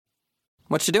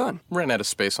What you doing? Ran out of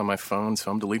space on my phone,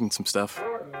 so I'm deleting some stuff.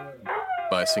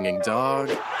 By singing dog.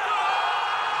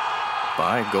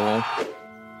 By goal.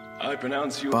 I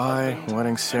pronounce you. By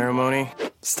wedding ceremony.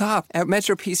 Stop. At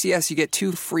Metro PCS, you get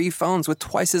 2 free phones with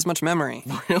twice as much memory.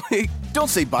 Really? Don't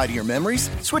say bye to your memories.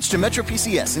 Switch to Metro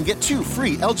PCS and get 2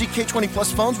 free LG K20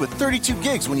 Plus phones with 32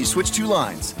 gigs when you switch 2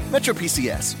 lines. Metro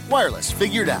PCS. Wireless.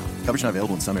 Figured out. Coverage not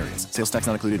available in some areas. Sales tax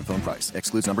not included in phone price.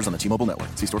 Excludes numbers on the T-Mobile network.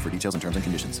 See store for details and terms and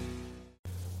conditions.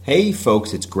 Hey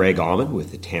folks, it's Greg Auman with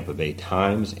the Tampa Bay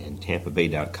Times and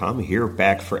TampaBay.com here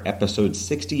back for episode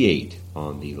 68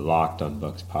 on the Locked on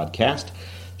Bucs podcast.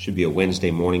 Should be a Wednesday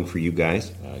morning for you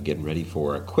guys, getting ready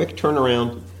for a quick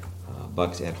turnaround.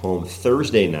 Bucs at home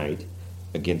Thursday night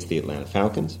against the Atlanta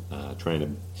Falcons, trying to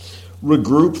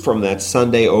regroup from that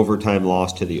Sunday overtime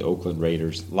loss to the Oakland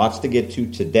Raiders. Lots to get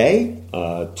to today.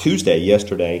 Tuesday,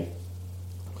 yesterday,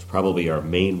 probably our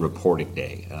main reporting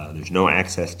day. There's no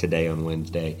access today on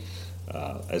Wednesday.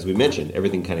 As we mentioned,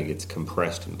 everything kind of gets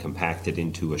compressed and compacted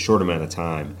into a short amount of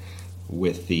time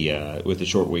with the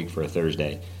short week for a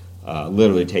Thursday.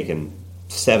 Literally taken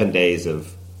 7 days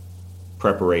of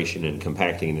preparation and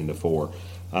compacting it into 4.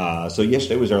 So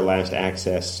yesterday was our last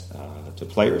access to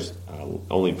players.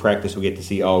 Only practice we get to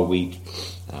see all week.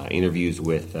 Interviews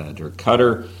with Dirk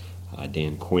Cutter,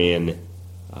 Dan Quinn,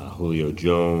 Julio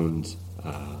Jones,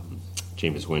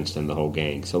 Jameis Winston, the whole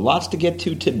gang. So lots to get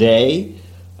to today.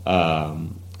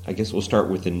 I guess we'll start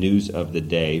with the news of the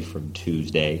day from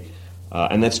Tuesday.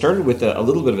 And that started with a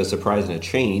little bit of a surprise and a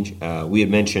change. We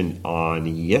had mentioned on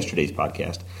yesterday's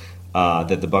podcast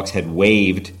that the Bucs had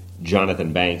waived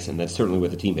Johnthan Banks, and that's certainly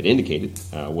what the team had indicated,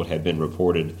 what had been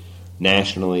reported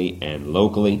nationally and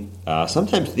locally.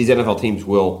 Sometimes these NFL teams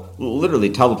will literally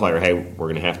tell the player, hey, we're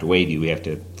going to have to waive you. We have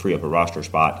to free up a roster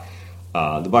spot.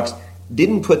 The Bucs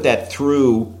didn't put that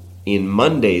through in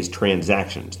Monday's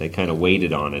transactions. They kind of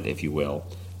waited on it, if you will.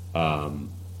 And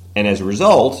as a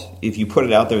result, if you put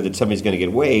it out there that somebody's going to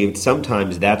get waived,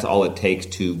 sometimes that's all it takes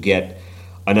to get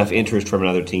enough interest from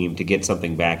another team to get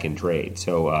something back in trade.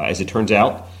 So as it turns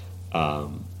out,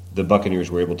 the Buccaneers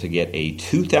were able to get a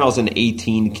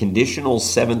 2018 conditional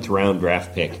 7th-round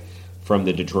draft pick from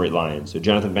the Detroit Lions. So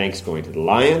Johnthan Banks going to the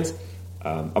Lions.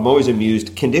 I'm always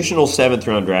amused. Conditional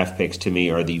 7th-round draft picks, to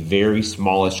me, are the very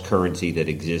smallest currency that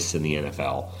exists in the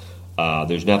NFL.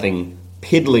 There's nothing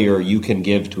piddlier you can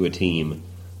give to a team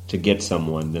to get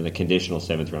someone than a conditional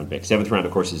 7th-round pick. 7th round,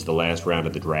 of course, is the last round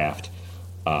of the draft.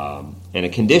 And a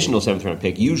conditional 7th-round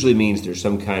pick usually means there's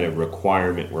some kind of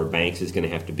requirement where Banks is going to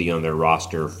have to be on their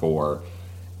roster for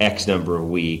X number of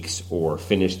weeks or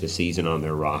finish the season on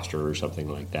their roster or something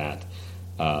like that.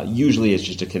 Usually it's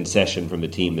just a concession from the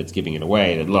team that's giving it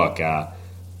away that, look,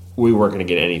 we weren't going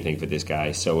to get anything for this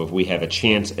guy, so if we have a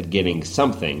chance at getting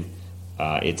something,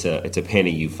 it's a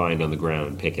penny you find on the ground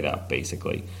and pick it up,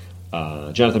 basically.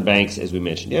 Johnthan Banks, as we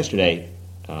mentioned yesterday,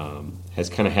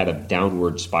 has kind of had a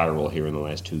downward spiral here in the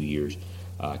last 2 years.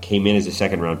 Came in as a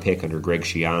second-round pick under Greg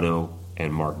Schiano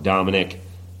and Mark Dominic.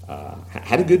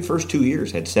 Had a good first 2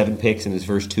 years. Had 7 picks in his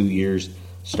first 2 years.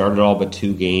 Started all but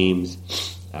 2 games.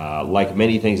 Like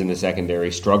many things in the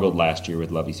secondary, struggled last year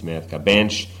with Lovie Smith. Got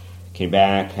benched, came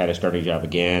back, had a starting job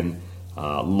again.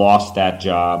 Lost that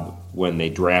job when they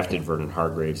drafted Vernon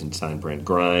Hargreaves and signed Brent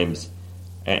Grimes.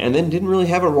 And then didn't really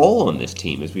have a role on this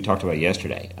team, as we talked about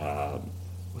yesterday.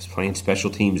 Was playing special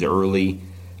teams early.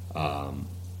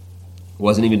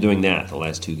 Wasn't even doing that the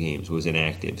last 2 games. Was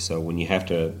inactive. So when you have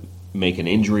to make an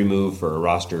injury move for a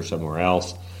roster somewhere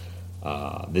else,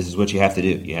 this is what you have to do.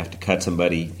 You have to cut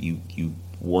somebody you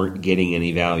weren't getting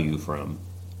any value from.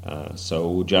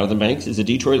 So Johnthan Banks is a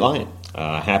Detroit Lion.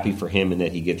 Happy for him in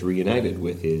that he gets reunited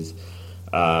with his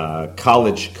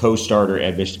college co-starter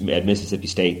at Mississippi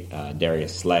State,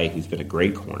 Darius Slay, who's been a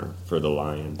great corner for the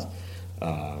Lions.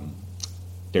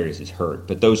 Darius is hurt,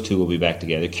 but those two will be back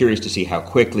together. Curious to see how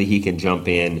quickly he can jump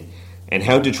in and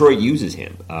how Detroit uses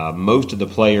him. Most of the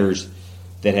players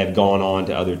that have gone on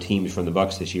to other teams from the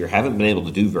Bucs this year haven't been able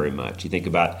to do very much. You think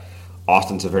about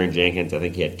Austin Seferian-Jenkins. I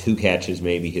think he had 2 catches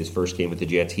maybe his first game with the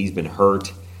Jets. He's been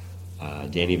hurt.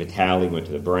 Danny Vitale went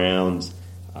to the Browns.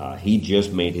 He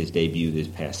just made his debut this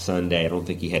past Sunday. I don't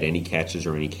think he had any catches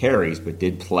or any carries, but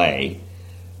did play.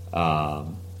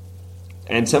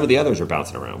 And some of the others are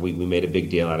bouncing around. We made a big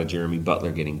deal out of Jeremy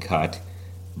Butler getting cut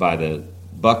by the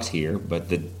Bucs here, but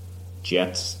the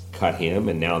Jets cut him,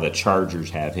 and now the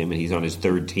Chargers have him, and he's on his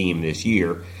 3rd team this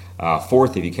year,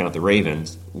 4th if you count the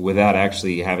Ravens, without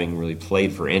actually having really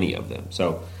played for any of them.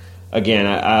 So, again,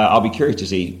 I'll be curious to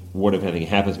see what, if anything,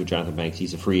 happens with Johnthan Banks.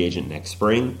 He's a free agent next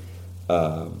spring.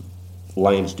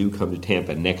 Lions do come to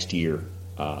Tampa next year,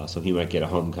 so he might get a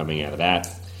homecoming out of that.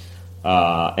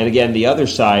 And again, the other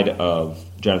side of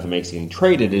Johnthan Banks getting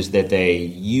traded is that they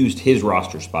used his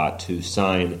roster spot to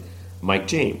sign Mike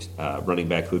James, running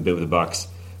back who had been with the Bucs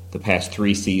the past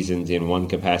 3 seasons in one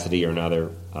capacity or another.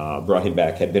 Brought him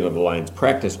back, had been on the Lions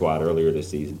practice squad earlier this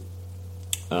season.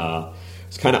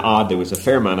 It's kind of odd. There was a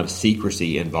fair amount of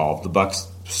secrecy involved. The Bucs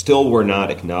still were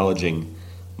not acknowledging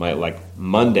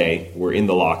Monday, we're in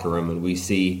the locker room and we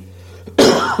see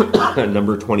a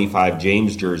number 25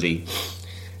 James jersey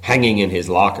hanging in his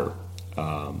locker.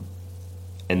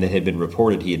 And that had been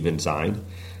reported he had been signed.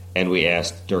 And we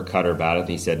asked Dirk Cutter about it, and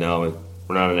he said, no,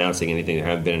 we're not announcing anything. There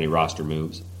haven't been any roster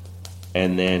moves.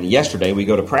 And then yesterday we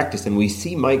go to practice, and we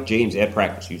see Mike James at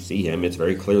practice. You see him. It's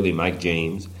very clearly Mike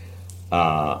James.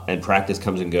 And practice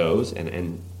comes and goes,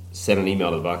 and sent an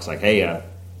email to the Bucs like, hey,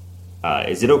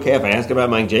 is it okay if I ask about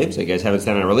Mike James? You guys haven't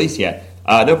sent out a release yet.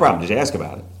 No problem. Just ask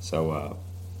about it. So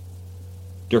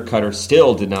Dirk Cutter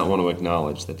still did not want to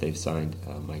acknowledge that they've signed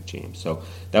Mike James. So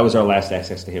that was our last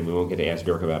access to him. We won't get to ask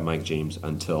Dirk about Mike James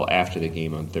until after the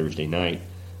game on Thursday night.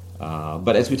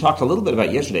 But as we talked a little bit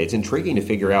about yesterday, it's intriguing to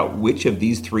figure out which of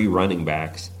these 3 running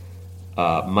backs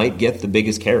might get the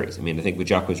biggest carries. I mean, I think with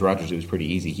Jacques Rogers it was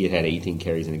pretty easy. He had 18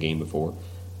 carries in a game before.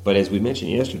 But as we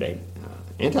mentioned yesterday,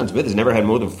 Anton Smith has never had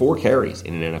more than 4 carries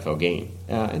in an NFL game.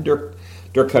 And Dirk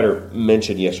Cutter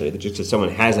mentioned yesterday that just because someone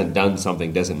hasn't done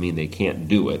something doesn't mean they can't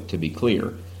do it, to be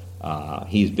clear.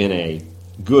 He's been a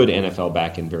good NFL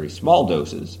back in very small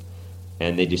doses,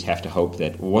 and they just have to hope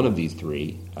that one of these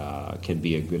 3 can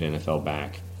be a good NFL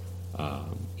back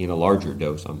in a larger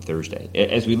dose on Thursday.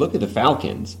 As we look at the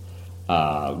Falcons,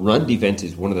 run defense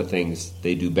is one of the things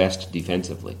they do best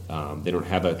defensively. They don't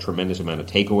have a tremendous amount of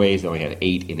takeaways. They only have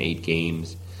 8 in 8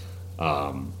 games.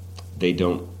 They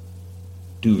don't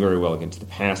do very well against the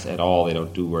pass at all. They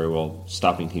don't do very well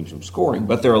stopping teams from scoring,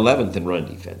 but they're 11th in run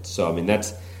defense. So, I mean,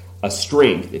 that's a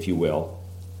strength, if you will,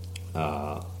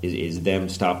 is them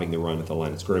stopping the run at the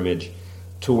line of scrimmage.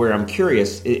 To where I'm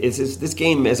curious, is this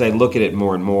game, as I look at it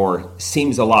more and more,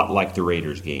 seems a lot like the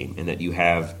Raiders game, in that you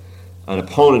have an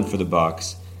opponent for the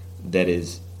Bucs that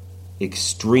is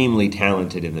extremely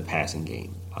talented in the passing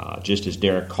game. Just as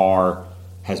Derek Carr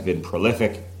has been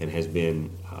prolific and has been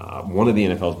one of the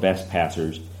NFL's best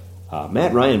passers,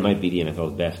 Matt Ryan might be the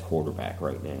NFL's best quarterback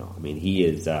right now. I mean, he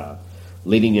is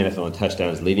leading the NFL in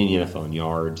touchdowns, leading the NFL in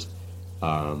yards.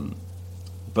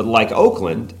 But like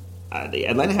Oakland,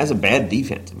 Atlanta has a bad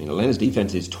defense. I mean, Atlanta's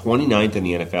defense is 29th in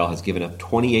the NFL, has given up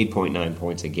 28.9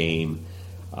 points a game,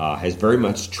 has very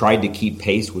much tried to keep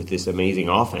pace with this amazing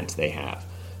offense they have.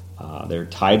 They're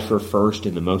tied for first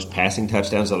in the most passing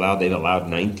touchdowns allowed. They've allowed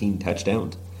 19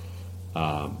 touchdowns.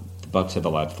 The Bucs have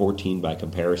allowed 14 by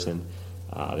comparison.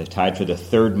 They've tied for the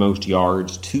 3rd most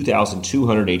yards,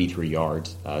 2,283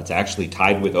 yards. It's actually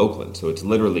tied with Oakland, so it's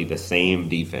literally the same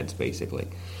defense, basically,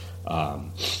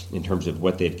 in terms of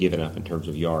what they've given up in terms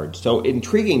of yards. So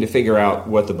intriguing to figure out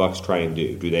what the Bucs try and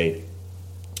do. Do they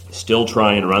still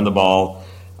try and run the ball,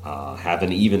 have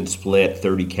an even split,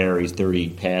 30 carries, 30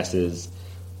 passes,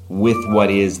 with what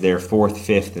is their 4th,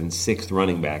 5th, and 6th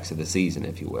running backs of the season,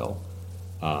 if you will?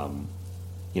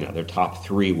 Their top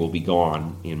 3 will be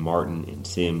gone in Martin, in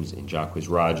Sims, in Jacques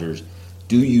Rogers.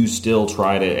 Do you still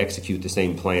try to execute the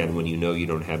same plan when you know you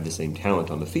don't have the same talent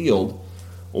on the field?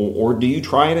 Or do you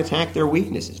try and attack their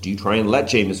weaknesses? Do you try and let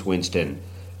Jameis Winston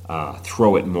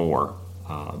throw it more?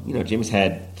 Jameis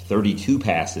had 32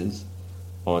 passes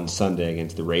on Sunday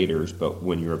against the Raiders, but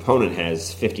when your opponent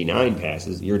has 59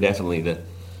 passes, you're definitely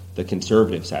the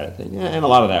conservative side of things. And a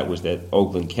lot of that was that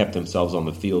Oakland kept themselves on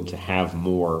the field to have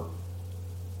more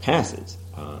passes.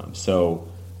 So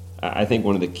I think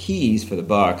one of the keys for the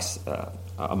Bucs,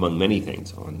 among many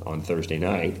things on Thursday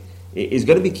night, is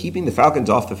going to be keeping the Falcons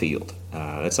off the field.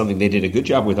 That's something they did a good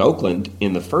job with Oakland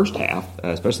in the first half,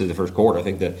 especially the first quarter. I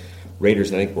think the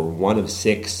Raiders, were 1 of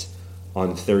 6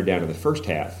 on 3rd down in the first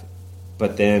half,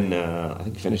 but then I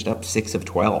think finished up 6 of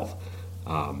 12.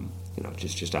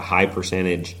 Just a high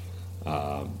percentage.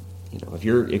 If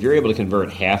you're able to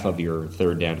convert half of your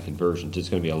 3rd down conversions, it's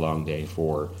going to be a long day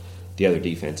for the other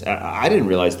defense. I didn't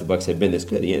realize the Bucs had been this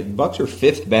good. The Bucs are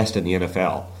 5th best in the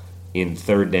NFL in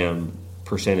 3rd down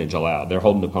percentage allowed. They're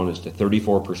holding opponents to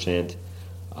 34%,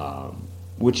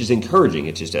 which is encouraging.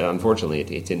 It's just, unfortunately,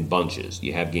 it's in bunches.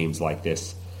 You have games like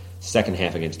this second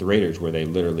half against the Raiders where they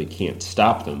literally can't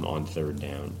stop them on 3rd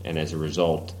down, and as a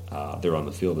result, they're on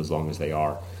the field as long as they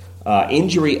are.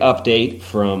 Injury update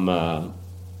from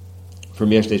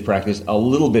yesterday's practice, a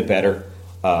little bit better.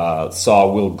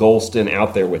 Saw Will Golston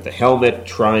out there with the helmet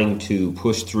trying to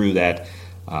push through that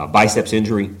biceps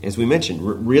injury. As we mentioned,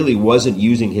 really wasn't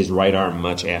using his right arm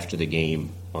much after the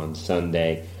game on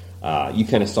Sunday. You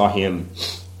kind of saw him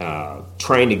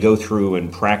trying to go through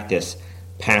and practice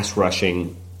pass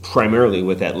rushing primarily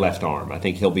with that left arm. I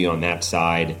think he'll be on that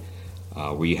side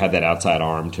where you have that outside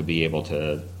arm to be able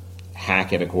to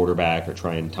hack at a quarterback or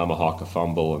try and tomahawk a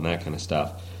fumble and that kind of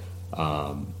stuff.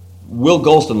 Will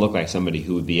Golston looked like somebody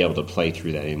who would be able to play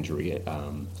through that injury.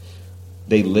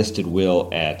 They listed Will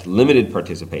at limited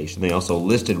participation. They also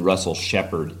listed Russell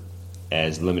Shepard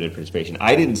as limited participation.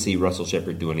 I didn't see Russell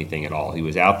Shepard do anything at all. He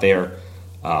was out there,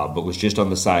 but was just on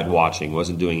the side watching,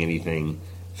 wasn't doing anything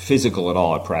physical at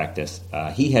all at practice.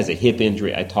 He has a hip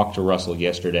injury. I talked to Russell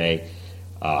yesterday.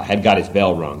 Had got his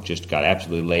bell rung, just got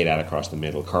absolutely laid out across the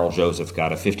middle. Carl Joseph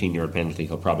got a 15-yard penalty.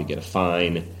 He'll probably get a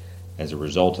fine as a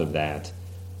result of that.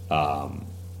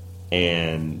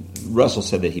 And Russell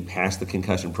said that he passed the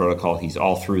concussion protocol. He's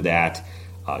all through that.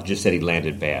 Just said he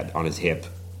landed bad on his hip,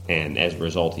 and as a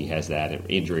result, he has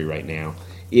that injury right now.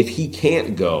 If he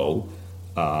can't go,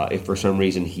 if for some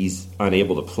reason he's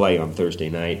unable to play on Thursday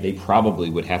night, they probably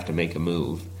would have to make a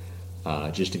move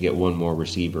just to get one more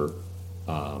receiver.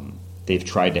 They've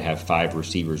tried to have 5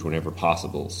 receivers whenever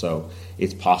possible, so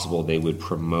it's possible they would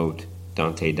promote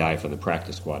Dante Dye from the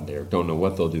practice squad there. Don't know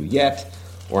what they'll do yet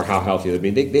or how healthy they'll be.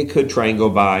 They could try and go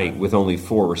by with only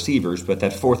 4 receivers, but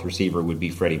that 4th receiver would be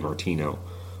Freddie Martino,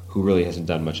 who really hasn't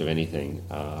done much of anything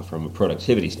from a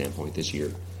productivity standpoint this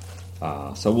year.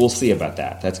 So we'll see about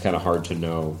that. That's kind of hard to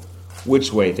know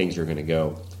which way things are going to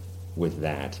go with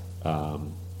that.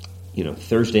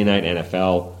 Thursday night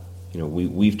NFL,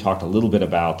 we've talked a little bit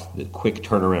about the quick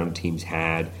turnaround teams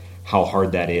had, how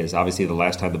hard that is. Obviously, the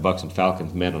last time the Bucs and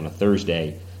Falcons met on a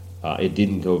Thursday, it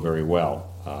didn't go very well.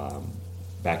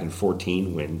 Back in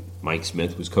 2014, when Mike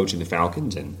Smith was coaching the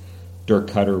Falcons and Dirk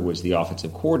Cutter was the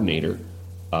offensive coordinator,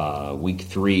 week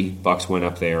 3, Bucs went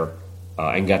up there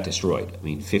and got destroyed.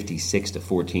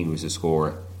 56-14 was the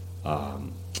score. I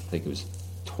think it was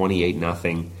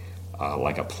 28-0,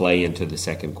 like a play into the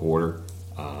second quarter.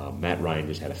 Matt Ryan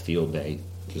just had a field day,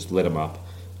 just lit him up.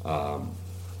 And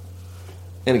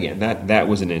again, that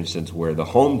was an instance where the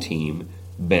home team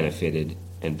benefited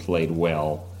and played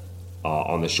well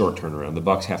on the short turnaround. The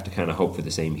Bucs have to kind of hope for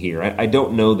the same here. I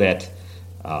don't know that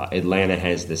Atlanta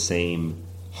has the same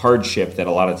hardship that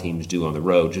a lot of teams do on the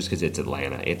road just because it's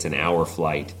Atlanta. It's an hour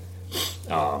flight.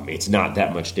 It's not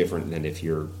that much different than if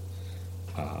you're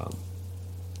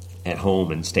at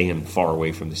home and staying far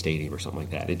away from the stadium or something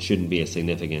like that. It shouldn't be a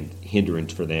significant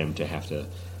hindrance for them to have to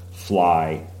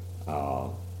fly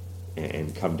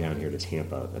and come down here to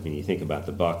Tampa. You think about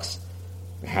the Bucs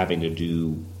having to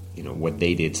do what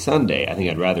they did Sunday. I think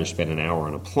I'd rather spend an hour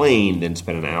on a plane than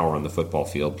spend an hour on the football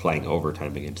field playing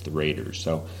overtime against the Raiders.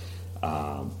 So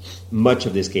much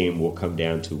of this game will come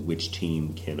down to which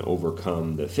team can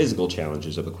overcome the physical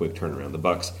challenges of a quick turnaround. The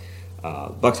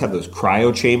Bucs have those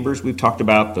cryo chambers we've talked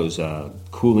about, those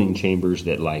cooling chambers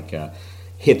that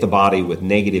hit the body with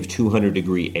negative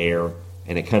 200-degree air,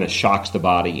 and it kind of shocks the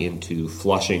body into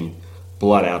flushing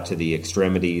blood out to the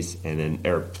extremities,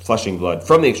 or flushing blood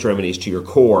from the extremities to your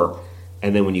core,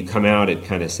 and then when you come out, it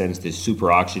kind of sends this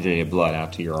super oxygenated blood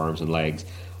out to your arms and legs.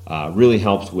 Really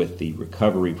helps with the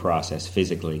recovery process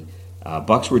physically.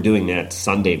 Bucs were doing that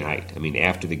Sunday night.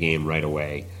 After the game right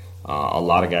away. A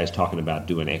lot of guys talking about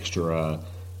doing extra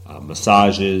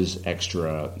massages,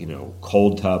 extra,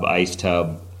 cold tub, ice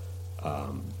tub,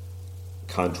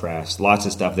 contrast, lots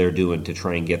of stuff they're doing to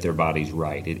try and get their bodies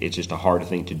right. It's just a hard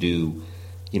thing to do.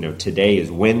 Today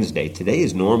is Wednesday. Today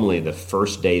is normally the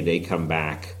first day they come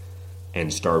back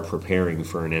and start preparing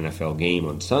for an NFL game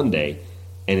on Sunday,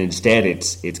 and instead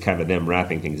it's kind of them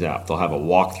wrapping things up. They'll have a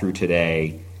walkthrough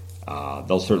today.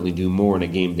 They'll certainly do more on a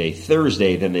game day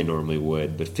Thursday than they normally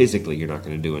would, but physically you're not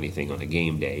going to do anything on a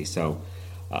game day. So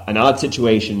an odd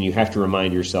situation. You have to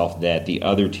remind yourself that the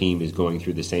other team is going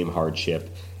through the same hardship,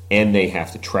 and they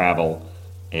have to travel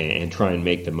and try and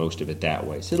make the most of it that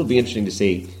way. So it'll be interesting to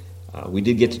see. We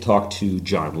did get to talk to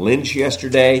John Lynch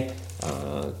yesterday.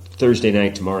 Thursday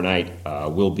night, tomorrow night,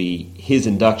 will be his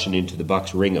induction into the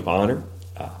Bucs Ring of Honor.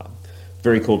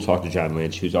 Very cool to talk to John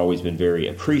Lynch, who's always been very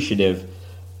appreciative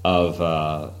of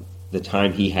the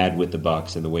time he had with the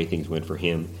Bucs and the way things went for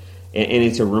him. And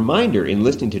it's a reminder in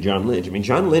listening to John Lynch.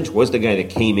 John Lynch was the guy that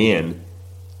came in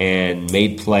and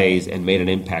made plays and made an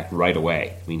impact right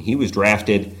away. He was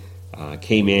drafted,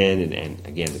 came in, and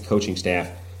again, the coaching staff,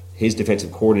 his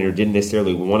defensive coordinator didn't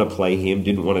necessarily want to play him,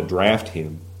 didn't want to draft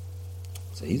him.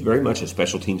 So he's very much a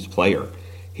special teams player.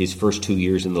 His first 2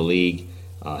 years in the league,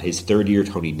 his third year,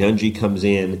 Tony Dungy comes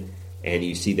in, and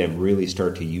you see them really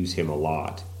start to use him a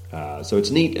lot. So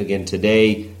it's neat. Again,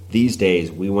 these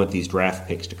days, we want these draft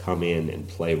picks to come in and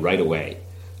play right away.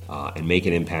 and make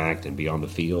an impact and be on the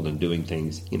field and doing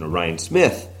things. Ryan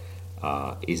Smith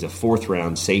is a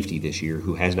fourth-round safety this year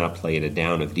who has not played a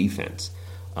down of defense.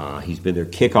 He's been their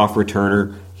kickoff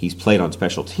returner. He's played on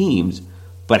special teams,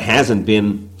 but hasn't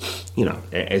been,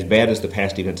 as bad as the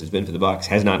pass defense has been for the Bucs,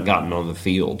 has not gotten on the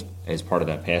field as part of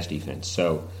that pass defense.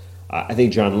 So I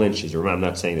think John Lynch is I'm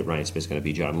not saying that Ryan Smith's going to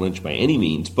be John Lynch by any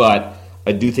means, but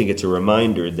I do think it's a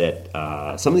reminder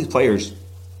that some of these players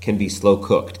can be slow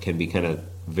cooked, can be kind of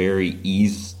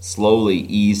slowly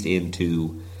eased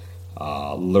into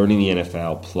learning the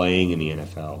NFL, playing in the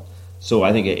NFL. So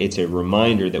I think it's a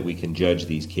reminder that we can judge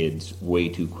these kids way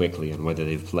too quickly on whether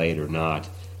they've played or not.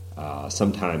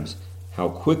 Sometimes how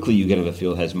quickly you get on the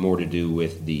field has more to do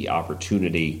with the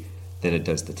opportunity than it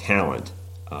does the talent.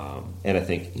 And I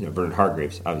think Vernon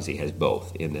Hargreaves obviously has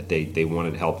both, in that they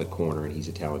wanted help at corner, and he's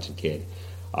a talented kid.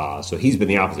 So he's been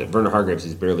the opposite. Vernon Hargreaves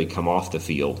has barely come off the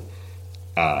field.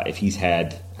 If he's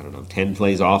had, 10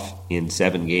 plays off in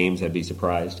 7 games, I'd be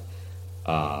surprised.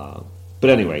 But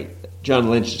anyway, John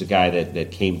Lynch is a guy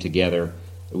that came together.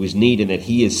 It was neat in that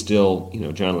he is still,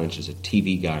 John Lynch is a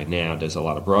TV guy now, does a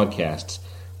lot of broadcasts,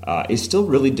 is still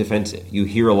really defensive. You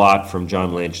hear a lot from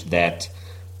John Lynch that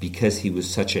because he was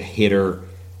such a hitter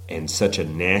and such a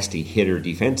nasty hitter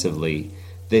defensively,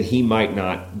 that he might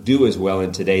not do as well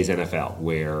in today's NFL,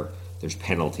 where there's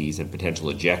penalties and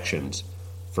potential ejections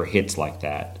for hits like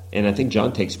that. And I think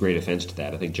John takes great offense to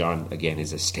that. I think John, again,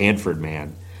 is a Stanford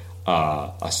man,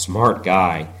 a smart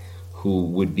guy who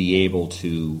would be able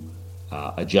to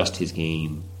adjust his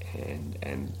game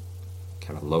and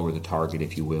kind of lower the target,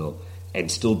 if you will,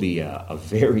 and still be a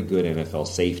very good NFL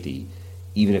safety,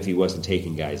 even if he wasn't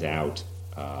taking guys out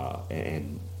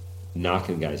and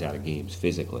knocking guys out of games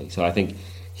physically. So I think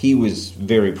he was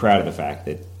very proud of the fact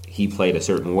that he played a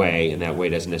certain way, and that way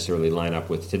doesn't necessarily line up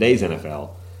with today's NFL.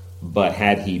 But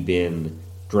had he been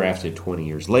drafted 20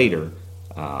 years later,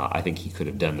 I think he could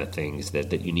have done the things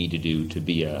that you need to do to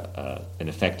be an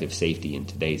effective safety in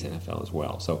today's NFL as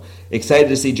well. So excited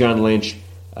to see John Lynch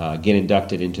get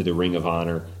inducted into the Ring of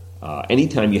Honor.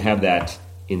 Anytime you have that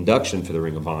induction for the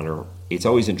Ring of Honor, it's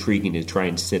always intriguing to try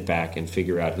and sit back and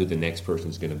figure out who the next person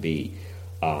is going to be.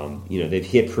 They've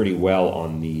hit pretty well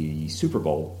on the Super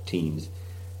Bowl team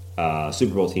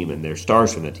and their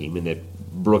stars from the team, and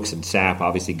that Brooks and Sapp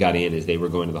obviously got in as they were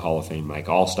going to the Hall of Fame. Mike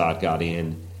Allstott got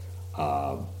in.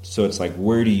 So it's like,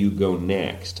 where do you go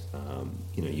next?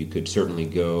 You could certainly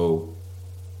go,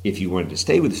 if you wanted to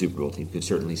stay with the Super Bowl team, you could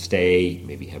certainly stay,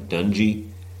 maybe have Dungy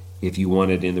if you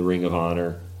wanted in the Ring of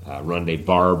Honor. Rondé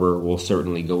Barber will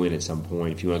certainly go in at some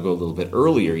point. If you want to go a little bit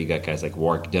earlier, you got guys like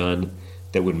Warwick Dunn.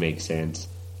 That would make sense.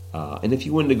 And if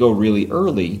you wanted to go really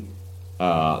early,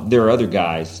 there are other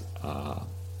guys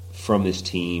from this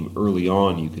team early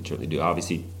on you could certainly do.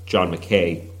 Obviously, John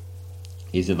McKay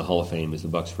is in the Hall of Fame as the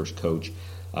Bucs' first coach.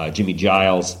 Jimmy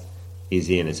Giles is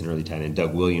in as an early tight end.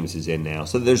 Doug Williams is in now.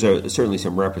 So there's certainly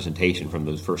some representation from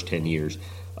those first 10 years.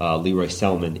 Leroy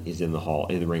Selman is in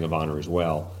the Ring of Honor as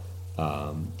well.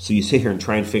 So you sit here and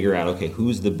try and figure out, okay,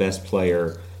 who's the best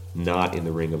player not in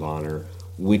the Ring of Honor?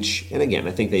 And again,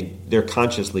 I think they're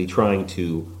consciously trying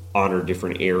to honor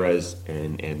different eras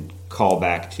and call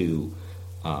back to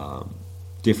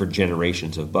different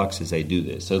generations of Bucs as they do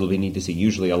this. So it'll be neat to see.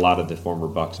 Usually a lot of the former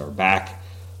Bucs are back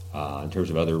in terms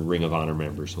of other Ring of Honor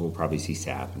members. So we'll probably see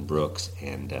Sapp and Brooks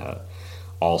and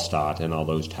Allstott and all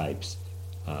those types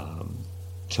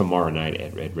tomorrow night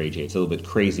at Ray J. It's a little bit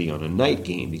crazy on a night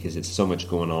game because it's so much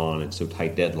going on and so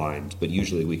tight deadlines, but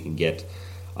usually we can get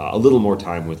a little more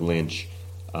time with Lynch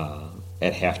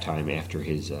at halftime after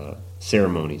his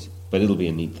ceremonies. But it'll be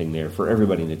a neat thing there for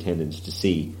everybody in attendance to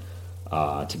see,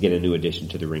 to get a new addition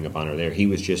to the Ring of Honor there. He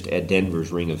was just at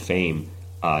Denver's Ring of Fame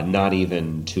not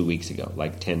even 2 weeks ago,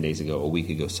 like 10 days ago, a week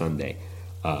ago Sunday.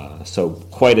 So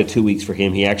quite a 2 weeks for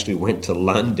him. He actually went to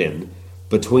London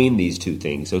between these two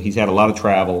things. So he's had a lot of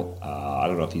travel. I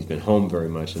don't know if he's been home very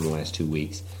much in the last 2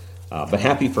 weeks. But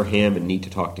happy for him and neat to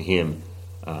talk to him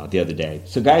the other day.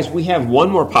 So guys, we have one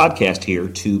more podcast here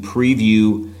to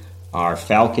preview our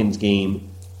Falcons game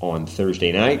on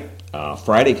Thursday night.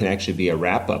 Friday can actually be a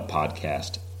wrap-up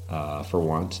podcast for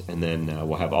once, and then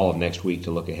we'll have all of next week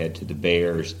to look ahead to the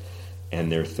Bears and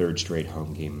their third straight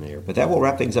home game there. But that will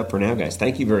wrap things up for now, guys.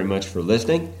 Thank you very much for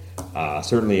listening.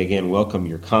 Certainly, again, welcome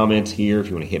your comments here. If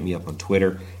you want to hit me up on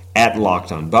Twitter, at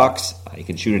LockedOnBucs. You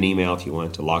can shoot an email if you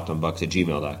want to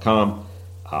lockedonbucks@gmail.com.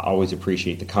 Always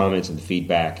appreciate the comments and the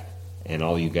feedback and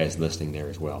all you guys listening there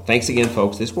as well. Thanks again,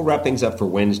 folks. This will wrap things up for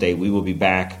Wednesday. We will be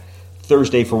back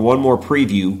Thursday for one more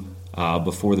preview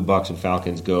before the Bucs and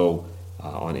Falcons go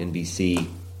on NBC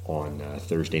on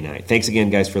Thursday night. Thanks again,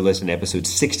 guys, for listening to episode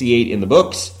 68 in the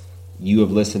books. You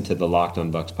have listened to the Locked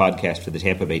on Bucs podcast for the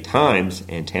Tampa Bay Times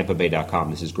and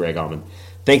TampaBay.com. This is Greg Auman.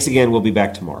 Thanks again. We'll be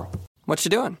back tomorrow. What you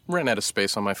doing? Ran out of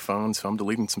space on my phone, so I'm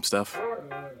deleting some stuff.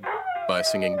 By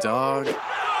singing dog.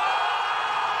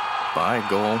 By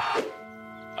goal.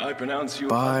 I pronounce you.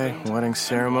 By wedding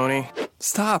ceremony.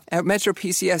 Stop. At Metro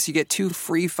PCS, you get 2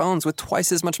 free phones with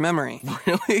twice as much memory.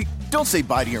 Really? Don't say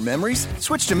bye to your memories.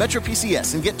 Switch to Metro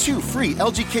PCS and get 2 free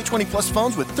LG K20 Plus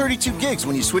phones with 32 gigs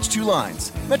when you switch 2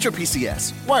 lines. Metro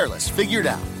PCS. Wireless. Figured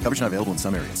out. Coverage not available in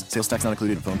some areas. Sales tax not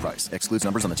included in phone price. Excludes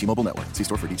numbers on the T-Mobile network. See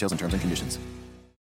store for details and terms and conditions.